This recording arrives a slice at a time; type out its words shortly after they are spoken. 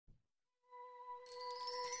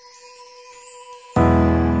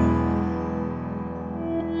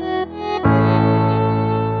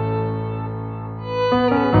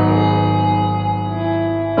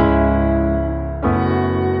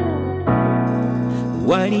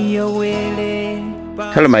Hello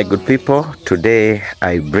my good people, today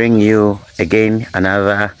I bring you again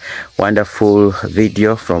another wonderful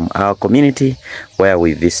video from our community where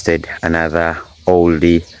we visited another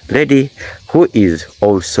oldie lady who is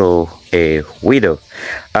also a widow.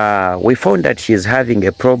 We found that she's having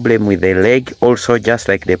a problem with the leg also, just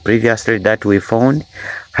like the previous lady that we found.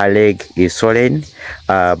 Her leg is swollen,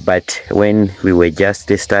 but when we were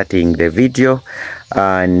just starting the video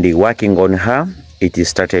and working on her, it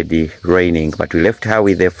started raining, but we left her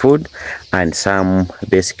with the food and some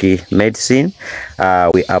basic medicine.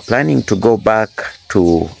 We are planning to go back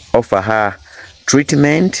to offer her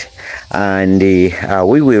treatment, and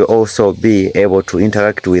we will also be able to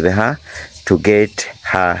interact with her to get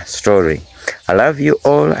her story. I love you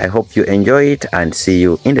all. I hope you enjoy it, and see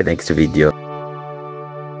you in the next video.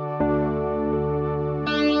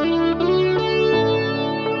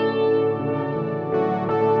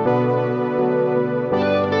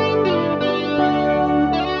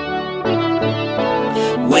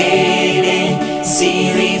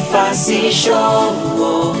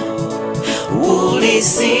 Sishowo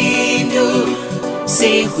ulisindu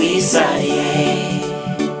sihwisaye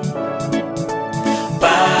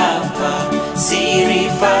Papa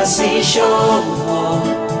sirifa sishowo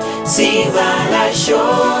sivala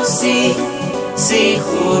shosi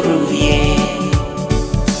sihuruye.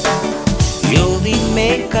 You're the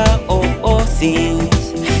maker of all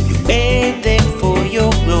things, you made them for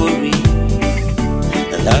your glory.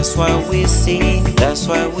 That's why we sing, that's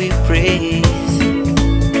why we praise,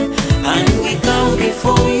 and we come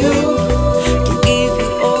before you to give you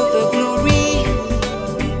all the glory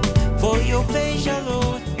for your pleasure.